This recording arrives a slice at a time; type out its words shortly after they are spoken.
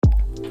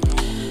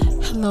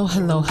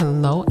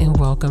Hello, and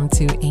welcome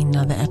to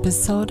another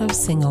episode of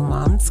Single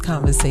Moms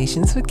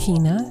Conversations with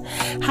Kina.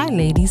 Hi,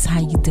 ladies. How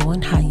you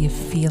doing? How you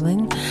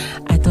feeling?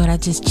 I thought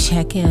I'd just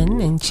check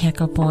in and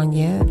check up on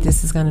you.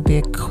 This is going to be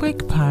a quick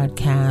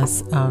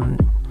podcast.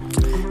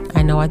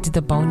 I know I did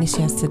the bonus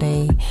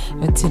yesterday,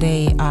 but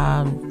today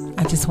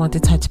I just want to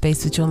touch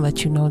base with you and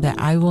let you know that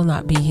I will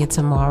not be here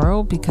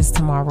tomorrow because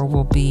tomorrow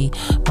will be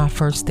my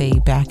first day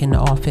back in the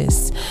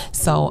office.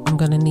 So I'm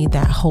going to need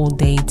that whole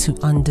day to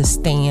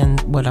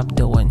understand what I'm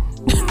doing.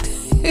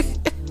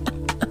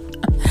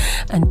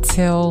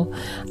 Until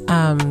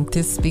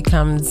this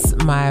becomes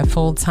my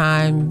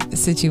full-time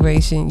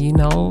situation, you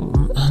know,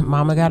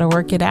 mama gotta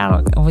work it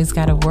out, always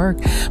gotta work.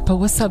 But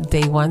what's up,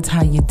 day ones?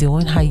 How you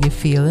doing? How you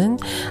feeling?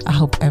 I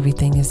hope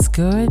everything is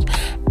good.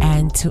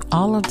 And to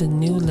all of the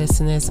new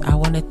listeners, I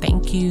want to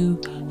thank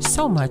you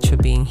so much for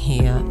being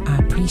here. I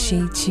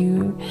appreciate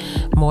you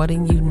more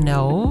than you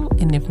know.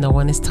 And if no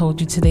one has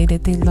told you today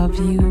that they love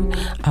you,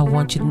 I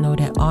want you to know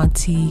that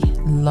Auntie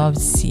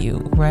loves you,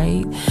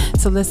 right?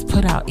 So let's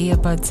put our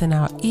earbuds in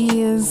our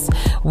ears.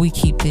 We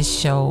keep this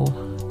show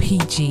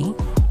PG.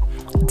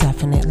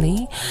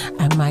 Definitely.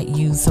 I might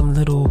use some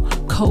little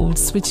code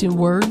switching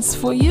words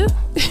for you.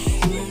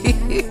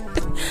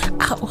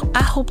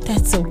 I hope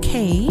that's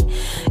okay.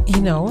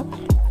 You know,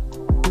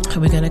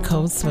 we're gonna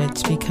code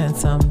switch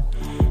because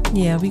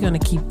we're gonna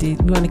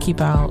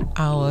keep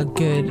our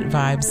good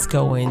vibes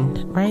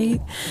going,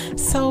 right?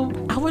 So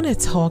I want to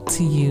talk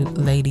to you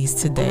ladies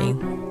today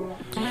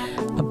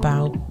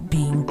about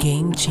being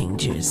game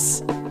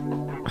changers,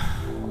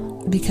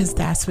 because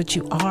that's what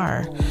you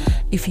are.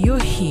 If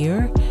you're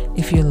here,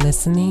 if you're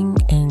listening,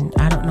 and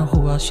I don't know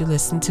who else you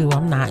listen to,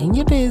 I'm not in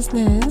your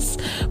business,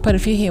 but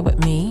if you're here with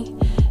me,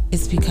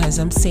 it's because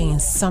I'm saying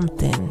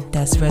something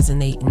that's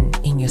resonating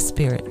in your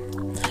spirit.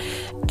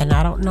 And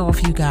I don't know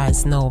if you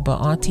guys know, but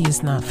Auntie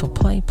is not for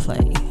play.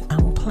 I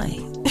don't play.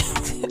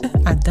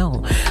 I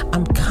don't.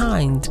 I'm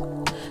kind,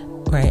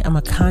 right? I'm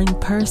a kind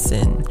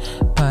person,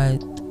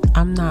 but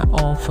I'm not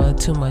all for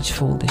too much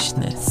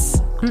foolishness.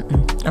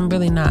 I'm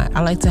really not.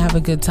 I like to have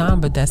a good time,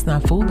 but that's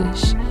not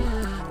foolish.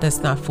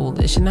 That's not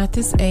foolish. And at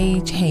this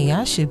age, hey,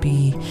 I should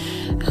be,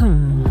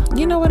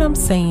 you know what I'm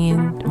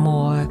saying,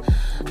 more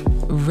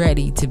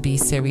ready to be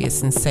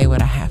serious and say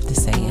what I have to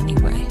say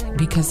anyway.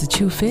 Because the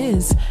truth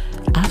is,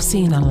 I've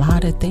seen a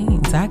lot of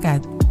things. I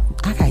got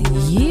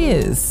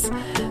years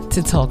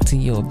to talk to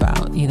you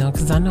about, you know,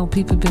 because I know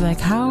people be like,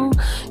 how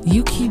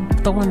you keep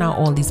throwing out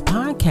all these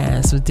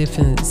podcasts with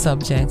different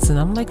subjects, and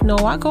I'm like, no,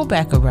 I go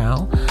back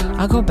around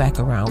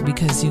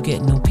because you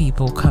get new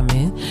people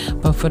coming,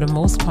 but for the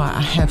most part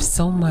I have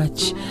so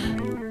much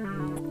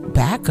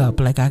backup.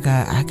 Like I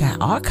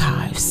got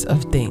archives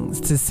of things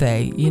to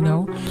say, you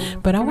know.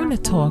 But I want to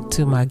talk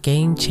to my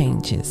game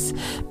changers,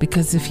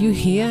 because if you're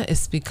here,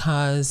 it's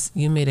because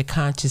you made a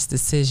conscious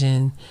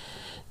decision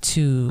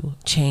to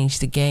change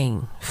the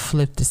game,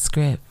 flip the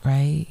script,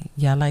 right?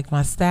 Y'all like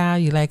my style?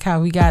 You like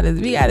how we gotta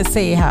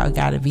say it how it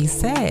gotta be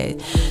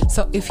said.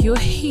 So if you're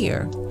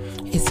here,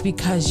 it's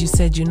because you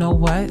said, you know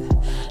what?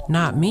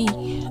 Not me.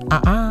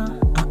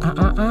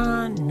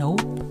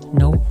 Nope.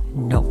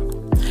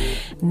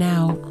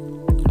 Now,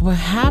 what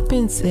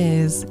happens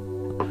is,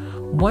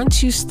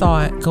 once you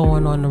start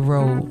going on the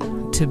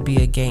road to be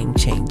a game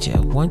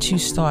changer, once you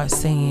start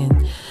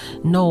saying,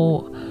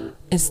 no,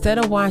 instead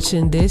of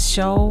watching this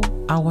show,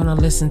 I want to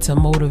listen to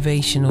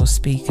motivational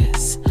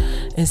speakers.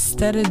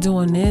 Instead of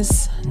doing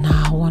this,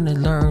 now I want to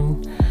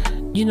learn,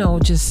 you know,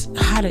 just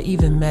how to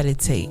even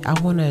meditate. I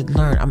want to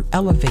learn. I'm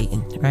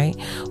elevating, right?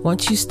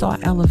 Once you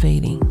start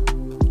elevating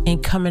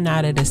and coming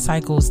out of the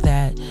cycles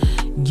that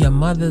your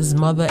mother's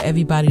mother,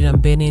 everybody done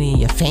been in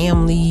your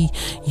family,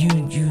 you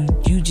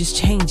just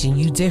changing,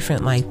 you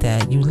different like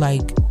that. You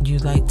like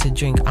to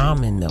drink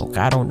almond milk.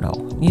 I don't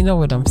know. You know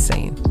what I'm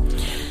saying?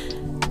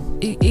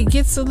 It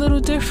gets a little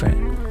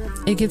different.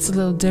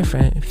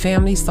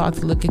 Families start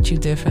to look at you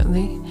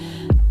differently.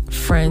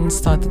 Friends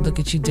start to look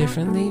at you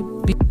differently.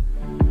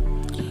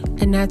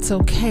 And that's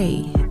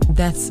okay.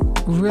 That's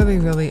really,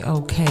 really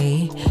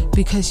okay,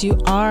 because you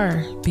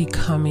are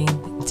becoming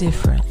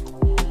different.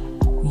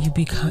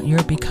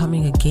 You're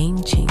becoming a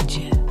game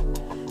changer.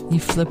 You're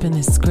flipping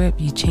the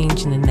script. You're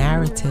changing the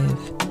narrative.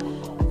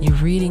 You're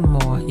reading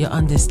more. You're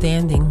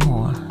understanding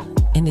more.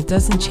 And it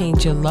doesn't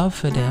change your love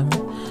for them,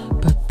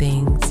 but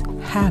things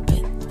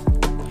happen.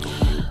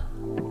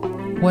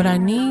 What I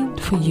need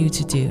for you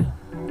to do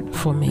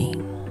for me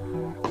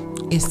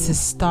is to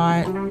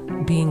start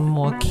being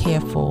more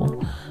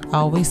careful. I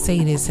always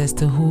say this as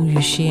to who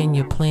you're sharing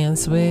your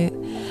plans with.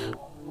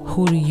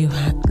 Who do you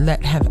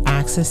let have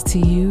access to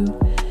you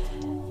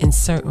in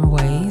certain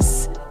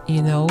ways,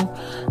 you know?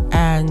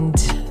 And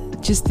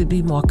just to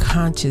be more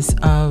conscious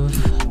of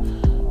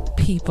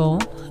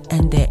people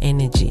and their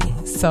energy.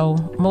 So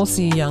most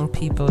of you young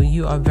people,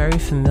 you are very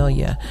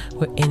familiar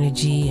with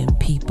energy and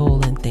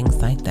people and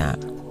things like that.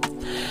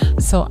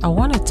 So I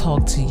want to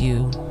talk to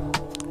you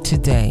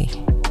today,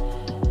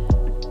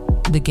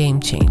 the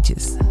game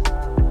changes,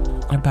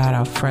 about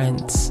our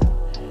friends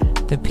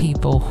the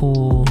people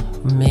who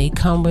may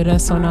come with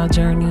us on our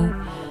journey,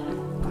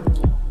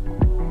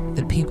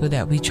 the people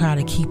that we try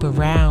to keep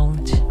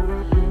around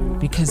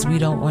because we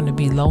don't want to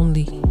be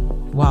lonely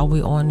while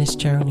we're on this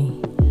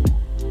journey.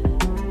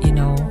 You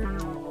know,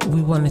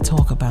 we want to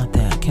talk about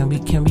that. Can we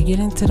get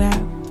into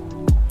that?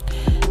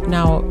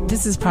 Now,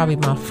 this is probably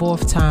my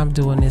 4th time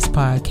doing this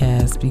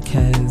podcast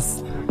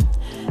because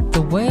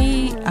the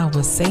way I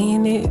was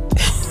saying it,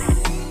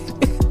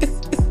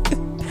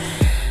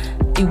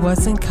 it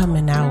wasn't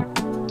coming out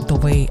the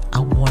way I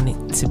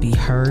wanted to be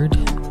heard.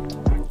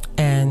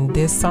 And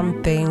there's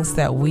some things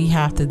that we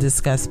have to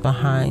discuss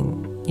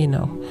behind,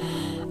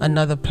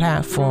 another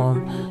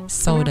platform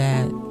so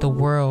that the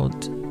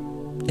world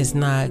is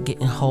not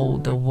getting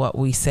hold of what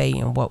we say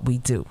and what we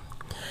do.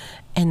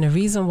 And the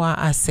reason why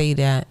I say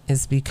that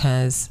is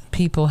because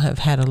people have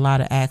had a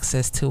lot of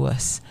access to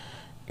us.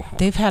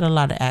 They've had a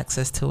lot of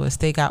access to us.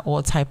 They got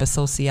all type of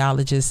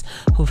sociologists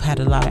who've had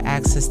a lot of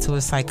access to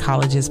us,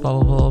 psychologists,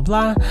 blah, blah,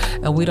 blah, blah.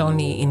 And we don't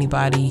need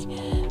anybody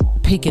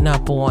picking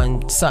up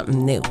on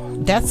something new.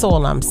 That's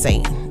all I'm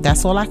saying.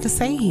 That's all I can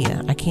say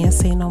here. I can't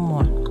say no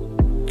more.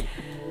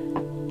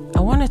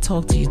 I want to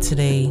talk to you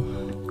today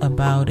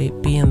about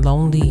it being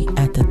lonely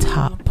at the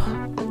top.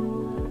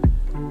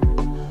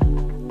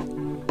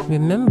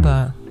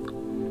 Remember,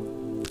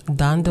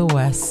 Dr.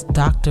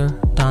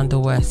 Donda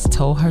West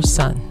told her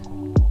son,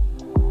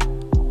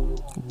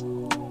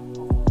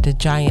 the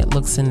giant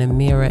looks in the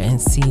mirror and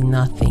see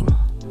nothing,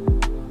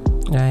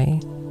 right?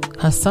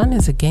 Her son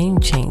is a game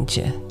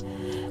changer.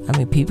 I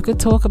mean, people could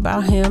talk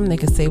about him, they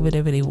could say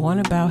whatever they want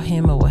about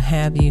him or what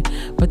have you,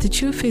 but the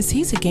truth is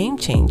he's a game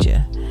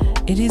changer.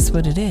 It is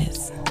what it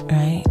is,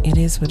 right? It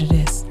is what it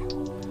is.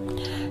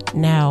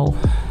 Now,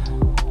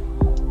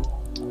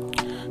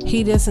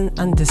 he doesn't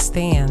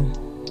understand,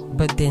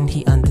 but then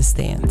he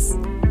understands,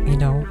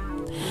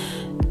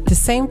 The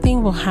same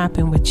thing will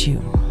happen with you.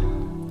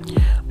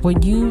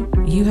 When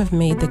you have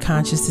made the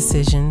conscious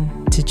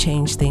decision to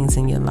change things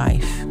in your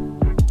life,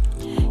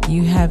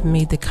 you have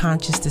made the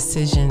conscious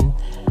decision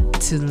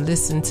to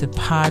listen to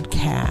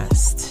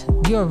podcasts.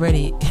 You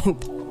already,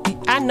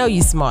 I know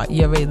you're smart.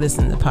 You already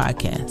listen to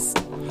podcasts.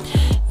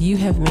 You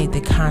have made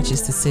the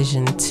conscious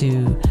decision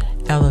to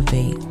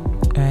elevate,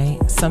 right?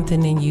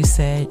 Something in you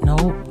said, no,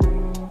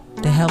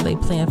 the hell they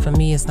plan for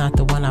me is not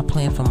the one I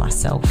plan for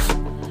myself.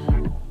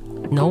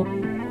 Nope,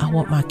 I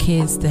want my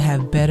kids to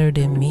have better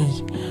than me.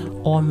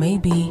 Or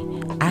maybe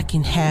I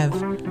can have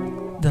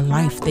the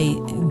life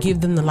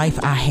give them the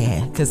life I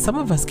had. Because some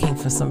of us came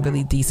from some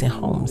really decent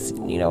homes.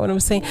 You know what I'm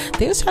saying?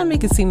 They was trying to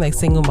make it seem like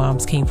single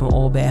moms came from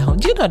all bad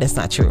homes. You know that's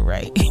not true,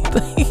 right?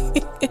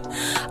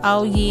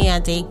 Oh yeah,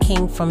 they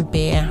came from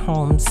bad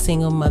homes.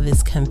 Single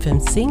mothers come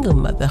from single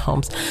mother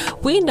homes.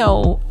 We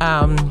know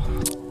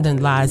the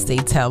lies they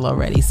tell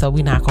already, so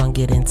we're not going to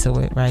get into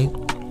it, right?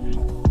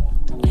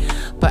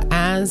 But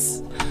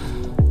as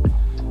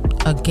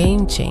a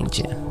game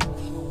changer,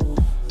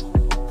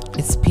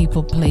 it's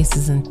people,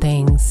 places, and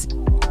things.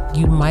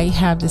 You might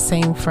have the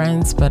same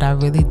friends, but I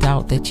really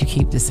doubt that you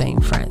keep the same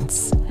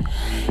friends.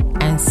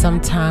 And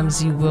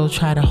sometimes you will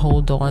try to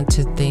hold on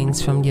to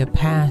things from your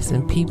past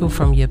and people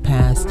from your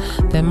past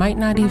that might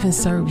not even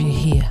serve you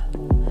here.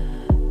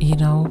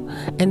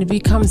 And it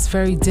becomes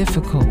very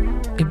difficult.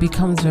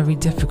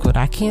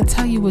 I can't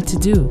tell you what to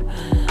do,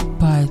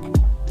 but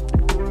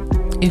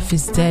if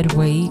it's dead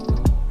weight,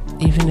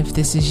 even if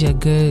this is your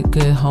good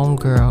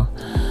homegirl,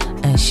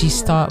 and she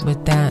start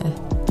with that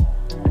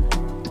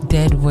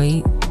dead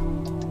weight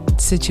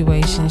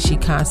situation, she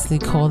constantly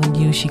calling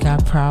you, she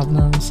got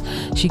problems,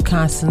 she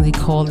constantly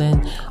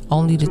calling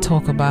only to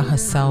talk about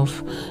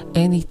herself.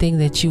 Anything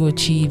that you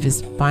achieve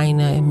is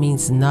minor, it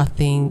means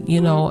nothing,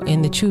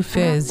 and the truth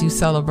is, you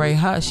celebrate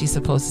her, she's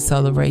supposed to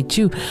celebrate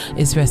you.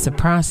 It's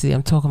reciprocity.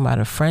 I'm talking about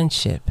a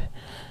friendship.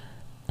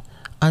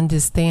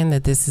 Understand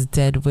that this is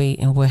dead weight,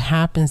 and what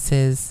happens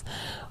is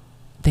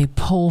they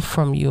pull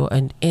from you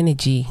an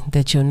energy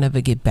that you'll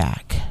never get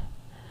back.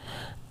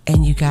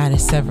 And you gotta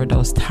sever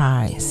those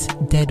ties.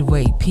 Dead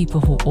weight,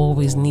 people who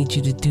always need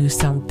you to do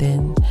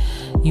something.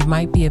 You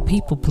might be a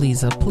people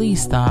pleaser.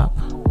 Please stop.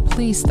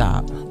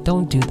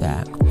 Don't do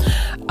that.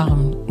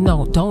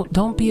 No,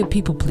 don't be a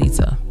people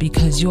pleaser,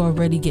 because you're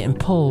already getting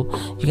pulled.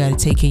 You got to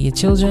take care of your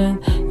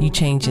children. You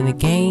changing the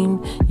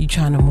game. You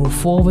trying to move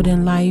forward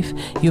in life.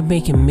 You're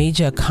making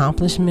major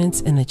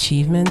accomplishments and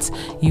achievements.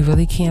 You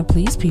really can't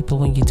please people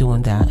when you're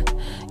doing that.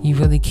 You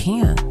really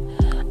can't.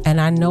 And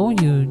I know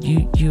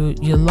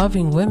you're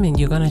loving women.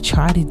 You're gonna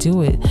try to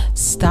do it.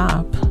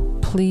 Stop.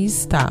 Please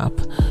stop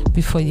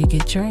before you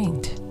get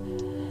drained.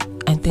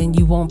 And then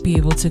you won't be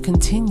able to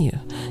continue.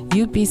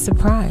 You'd be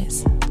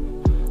surprised.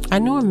 I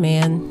knew a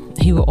man,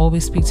 he would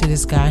always speak to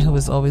this guy who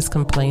was always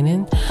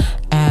complaining,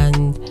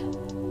 and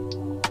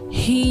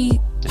he,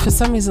 for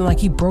some reason, like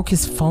he broke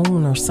his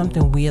phone or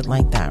something weird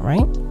like that,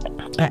 right?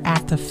 an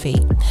act of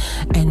fate.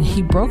 And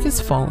he broke his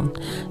phone.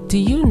 Do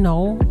you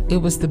know it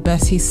was the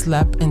best he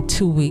slept in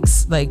 2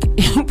 weeks? Like,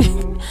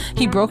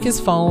 he broke his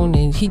phone,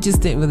 and he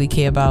just didn't really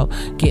care about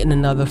getting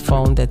another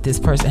phone that this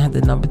person had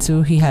the number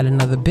to. He had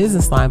another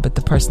business line, but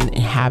the person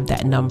didn't have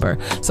that number.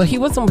 So he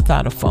wasn't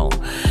without a phone.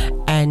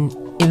 And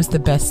it was the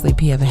best sleep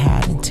he ever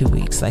had in 2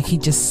 weeks. Like, he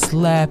just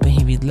slept and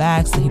he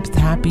relaxed and he was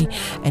happy,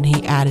 and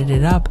he added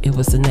it up. It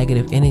was the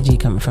negative energy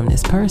coming from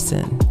this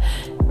person,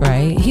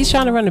 right? He's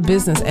trying to run a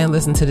business and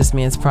listen to this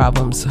man's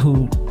problems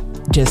who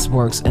just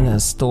works in a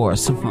store,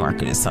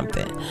 supermarket or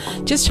something.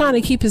 Just trying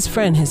to keep his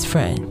friend.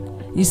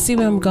 You see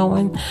where I'm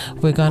going?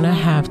 We're going to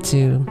have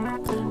to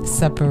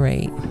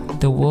separate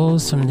the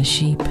wolves from the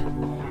sheep.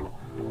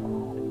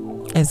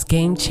 As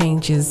game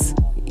changes,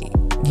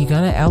 you're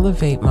going to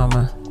elevate,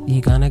 mama.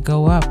 You're going to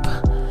go up.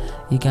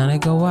 You're going to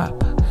go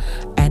up.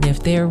 And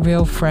if they're a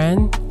real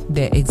friend,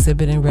 they're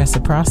exhibiting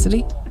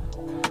reciprocity.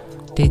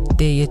 They're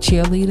your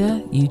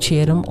cheerleader. You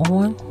cheer them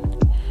on.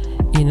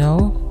 You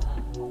know,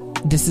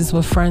 this is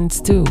what friends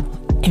do.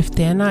 If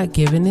they're not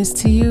giving this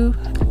to you,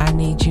 I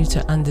need you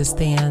to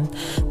understand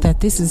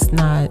that this is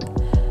not,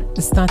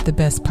 it's not the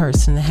best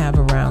person to have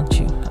around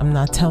you. I'm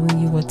not telling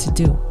you what to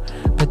do,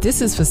 but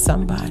this is for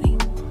somebody.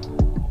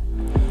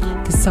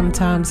 Because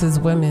sometimes as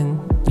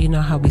women, you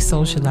know how we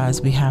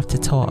socialize, we have to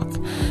talk.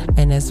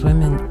 And as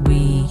women,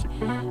 we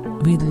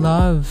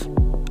love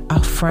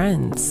our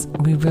friends.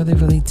 We really,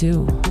 really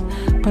do.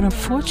 But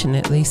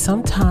unfortunately,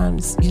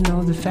 sometimes, you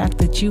know, the fact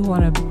that you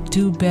want to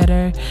do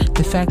better,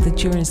 the fact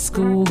that you're in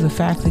school, the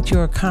fact that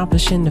you're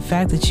accomplishing, the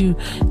fact that you're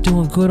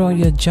doing good on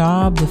your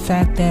job, the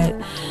fact that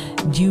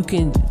you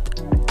can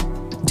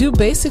do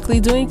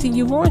anything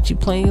you want. You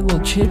plan your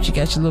little trips, you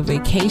got your little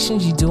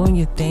vacations, you doing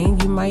your thing.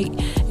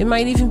 It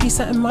might even be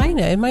something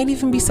minor. It might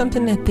even be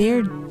something that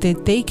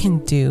they can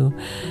do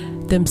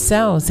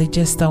themselves. They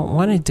just don't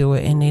want to do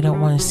it, and they don't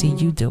want to see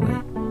you do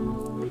it.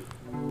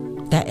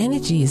 That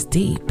energy is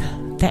deep.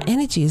 That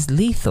energy is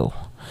lethal.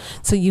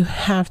 So you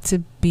have to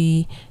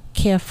be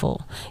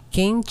careful.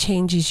 Game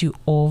changes, you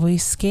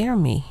always scare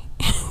me.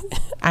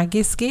 I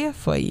get scared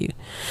for you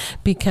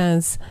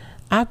because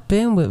I've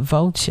been with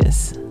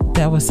vultures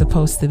that were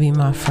supposed to be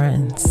my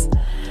friends.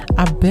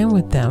 I've been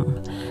with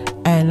them.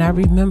 And I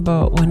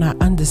remember when I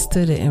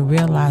understood it and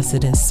realized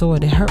it and saw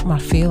it, it hurt my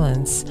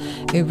feelings.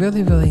 It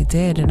really, really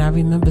did. And I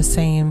remember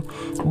saying,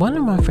 one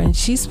of my friends,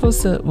 she's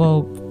supposed to,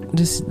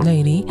 this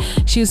lady,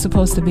 she was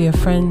supposed to be a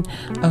friend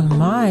of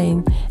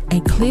mine,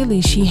 and clearly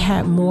she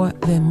had more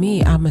than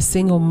me. I'm a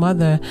single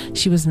mother.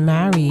 She was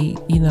married,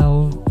 you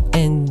know,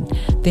 and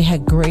they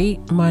had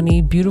great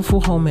money, beautiful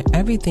home and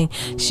everything.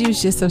 She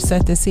was just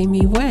upset to see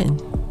me win.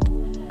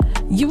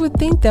 You would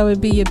think that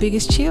would be your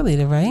biggest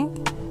cheerleader, right?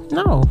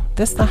 No,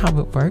 that's not how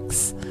it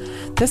works.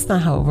 That's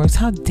not how it works.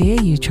 How dare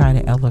you try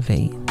to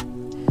elevate?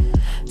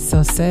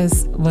 So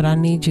says what I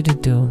need you to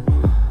do.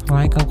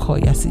 I ain't gonna call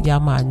you. I said, y'all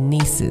my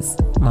nieces,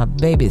 my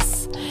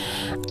babies.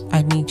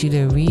 I need you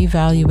to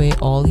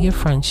reevaluate all your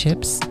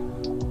friendships,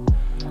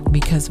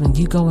 because when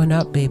you going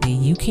up, baby,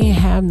 you can't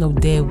have no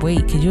dead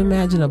weight. Can you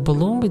imagine a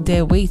balloon with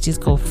dead weight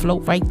just go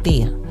float right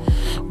there?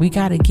 We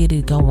gotta get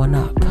it going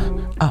up,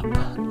 up,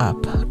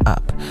 up,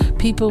 up.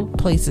 People,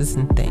 places,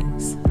 and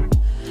things.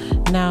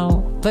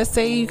 Now, let's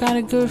say you got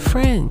a good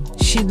friend.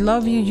 She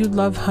love you, you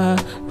love her.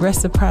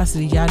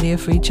 Reciprocity, y'all there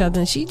for each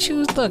other. And she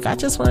choose, look, I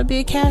just want to be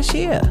a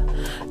cashier.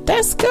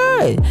 That's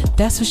good.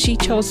 That's what she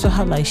chose for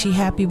her life. She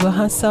happy with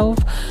herself.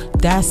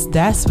 That's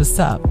what's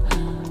up.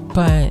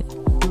 But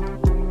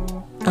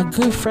a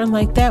good friend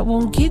like that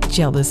won't get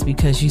jealous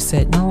because you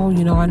said, no,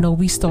 you know, I know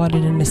we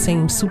started in the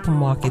same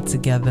supermarket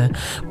together,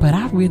 but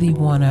I really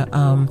want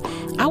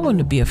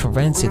to be a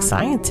forensic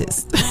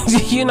scientist.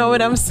 You know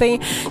what I'm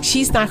saying?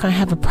 She's not going to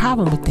have a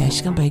problem with that.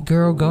 She's going to be like,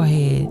 girl, go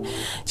ahead.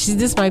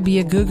 This might be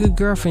a good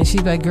girlfriend.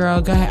 She's like, girl,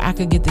 go ahead. I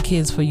could get the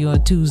kids for you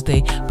on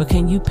Tuesday, but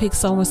can you pick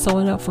so-and-so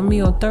up for me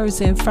on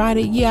Thursday and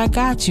Friday? Yeah, I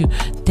got you.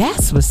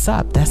 That's what's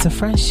up. That's a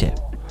friendship.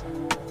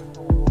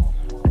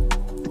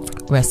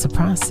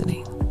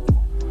 Reciprocity.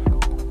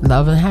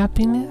 Love and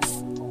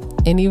happiness?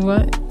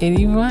 Anyone?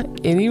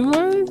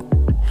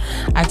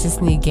 I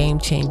just need game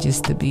changers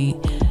to be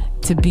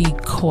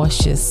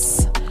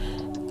cautious,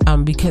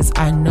 because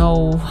I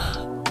know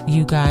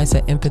you guys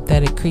are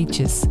empathetic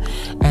creatures,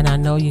 and I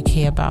know you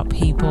care about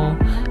people,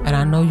 and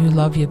I know you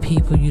love your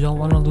people. You don't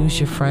want to lose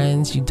your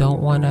friends. You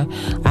don't want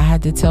to. I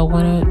had to tell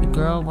one of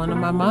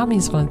my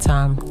mommies one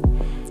time,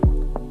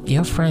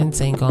 your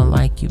friends ain't gonna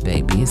like you,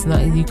 baby. It's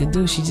nothing you can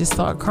do. She just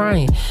started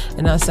crying,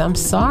 and I said, I'm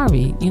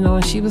sorry, you know.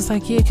 And she was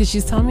like, yeah, because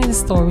she's telling me the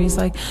story. It's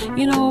like,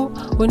 you know,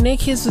 when their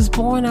kids was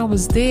born, I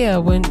was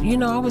there. When, you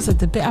know, I was at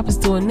the bed, I was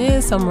doing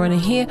this, I'm running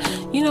here,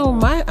 you know,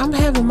 I'm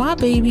having my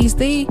babies,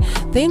 they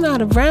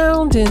not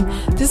around, and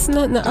this and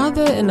that and the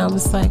other. And I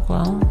was like,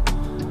 well,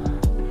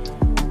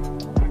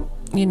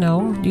 you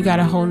know, you got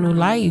a whole new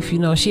life. You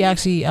know, she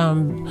actually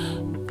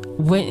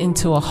went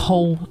into a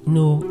whole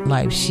new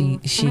life. She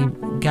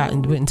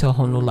went into a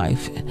whole new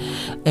life,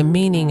 and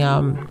meaning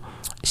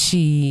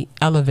she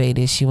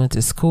elevated. She went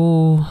to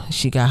school,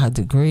 she got her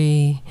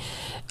degree,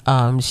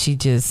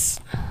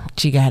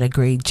 She got a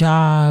great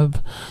job.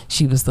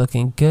 She was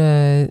looking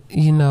good.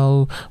 You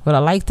know, what I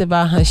liked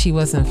about her, she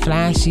wasn't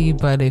flashy,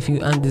 but if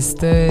you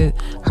understood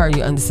her,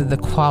 you understood the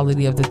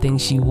quality of the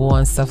things she wore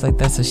and stuff like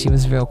that. So she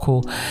was real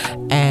cool.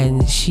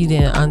 And she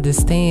didn't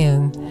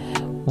understand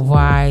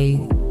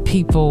why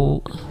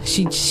people,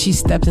 she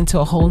stepped into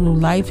a whole new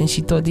life, and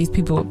she thought these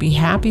people would be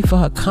happy for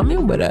her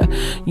coming with her,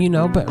 you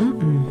know, but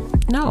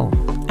no,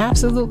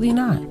 absolutely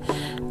not.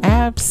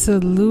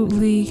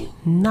 Absolutely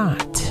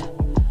not.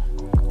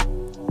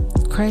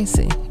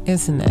 Crazy,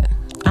 isn't it?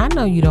 I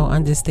know you don't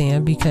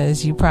understand,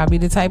 because you're probably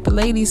the type of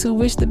ladies who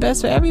wish the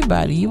best for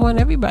everybody. You want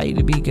everybody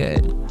to be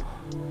good,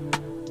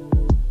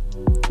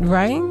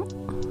 right?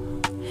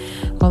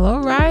 Well,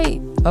 all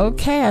right.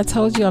 Okay, I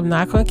told you I'm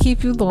not going to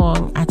keep you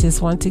long. I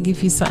just want to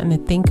give you something to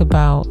think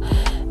about.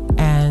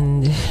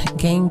 And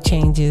game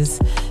changes,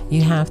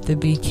 you have to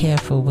be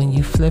careful when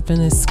you flipping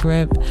a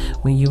script,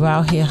 when you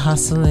out here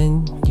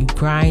hustling, you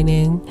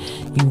grinding,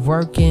 you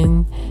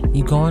working,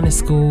 you going to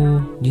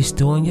school, you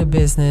doing your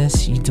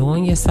business, you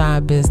doing your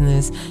side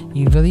business.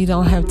 You really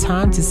don't have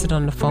time to sit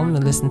on the phone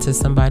and listen to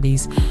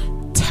somebody's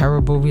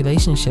terrible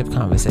relationship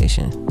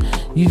conversation.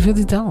 You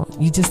really don't.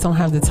 You just don't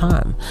have the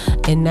time.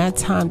 And that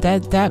time,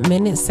 that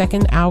minute,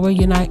 second, hour,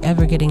 you're not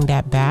ever getting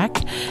that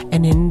back.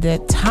 And in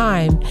that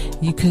time,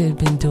 you could have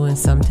been doing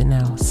something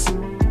else.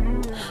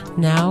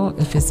 Now,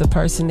 if it's a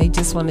person they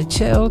just want to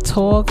chill,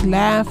 talk,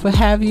 laugh, what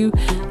have you,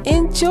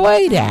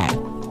 enjoy that.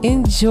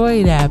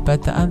 Enjoy that.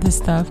 But the other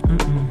stuff,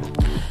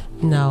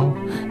 no.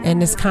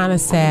 And it's kind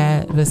of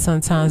sad, but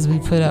sometimes we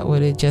put up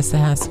with it just to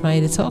have somebody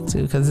to talk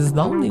to, because it's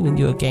lonely when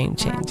you're a game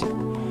changer.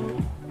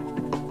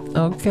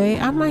 Okay,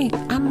 I might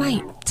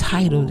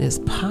title this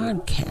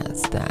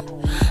podcast that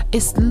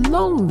it's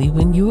lonely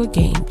when you're a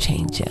game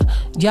changer.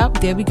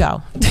 Yup, there we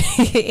go.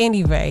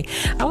 Anyway,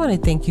 I want to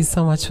thank you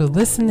so much for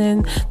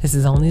listening. This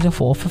is only the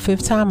 4th or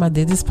 5th time I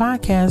did this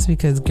podcast,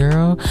 because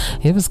girl,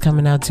 it was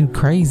coming out too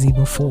crazy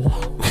before.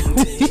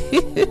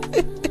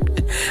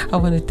 I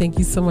want to thank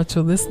you so much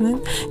for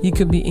listening. You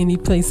could be any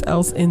place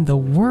else in the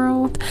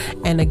world.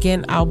 And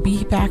again, I'll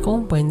be back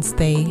on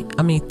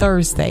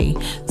Thursday.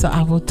 So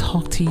I will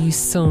talk to you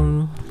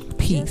soon.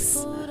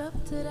 Peace.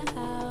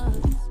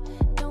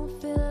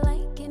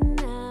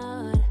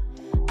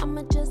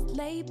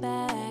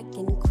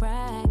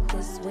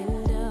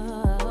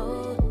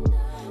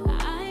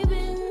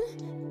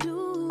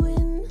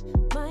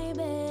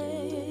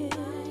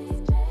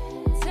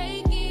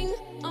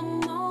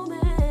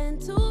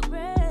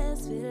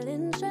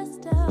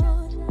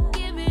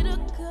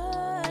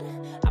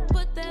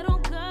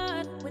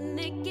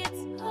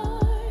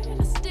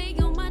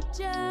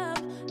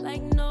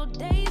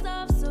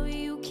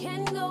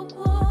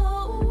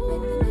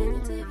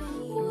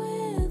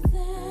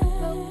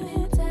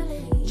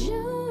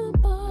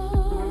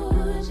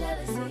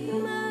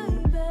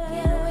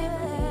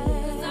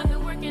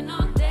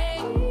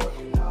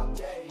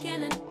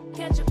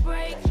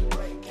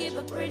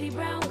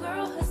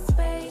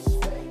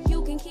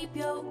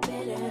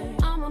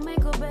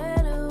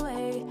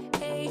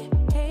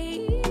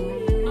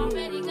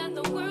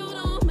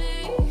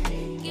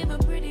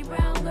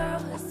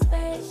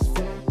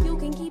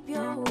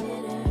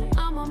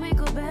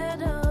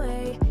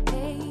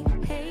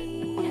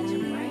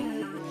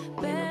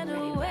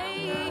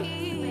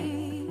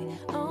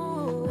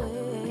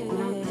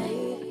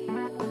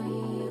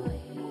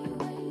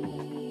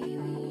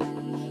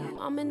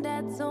 Mom and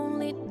Dad's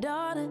only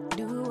daughter,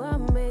 do I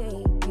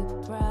make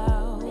you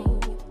proud?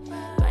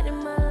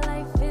 Writing my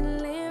life in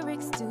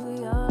lyrics, do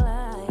you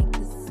like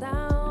the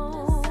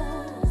sound?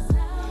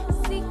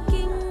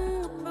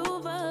 Seeking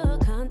approval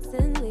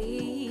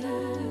constantly.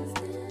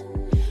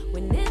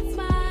 When it's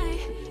my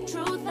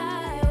truth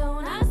I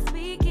own, I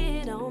speak,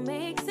 it don't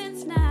make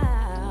sense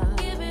now.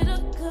 Give it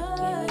a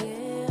cut,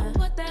 I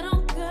put that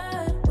on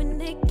good when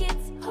it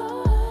gets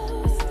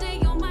hard. I stay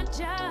on my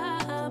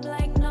job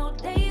like no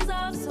days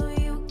off, so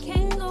you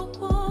can go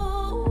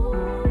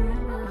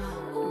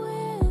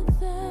with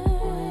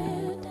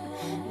that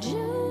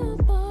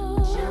jumbo.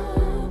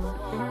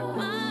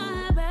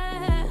 My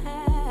bad,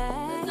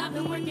 'cause I've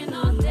been working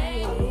all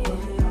day.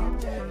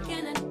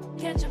 Can I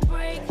catch a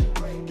break?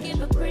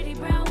 Give a pretty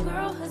brown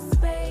girl her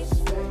space.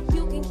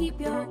 You can keep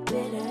your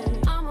bitter,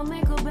 I'ma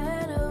make a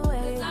better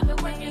way. 'Cause I've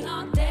been working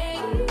all day.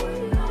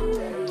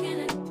 Can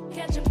I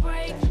catch a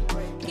break?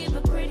 Give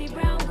a pretty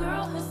brown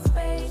girl her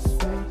space.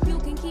 You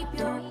can keep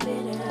your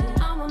bitter,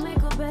 I'ma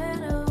make a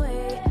better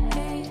way.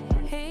 Hey,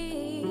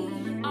 hey,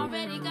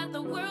 already got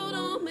the world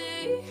on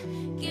me.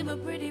 Give a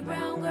pretty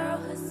brown girl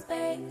her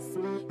space.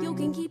 You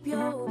can keep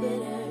your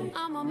bitter,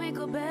 I'ma make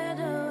a better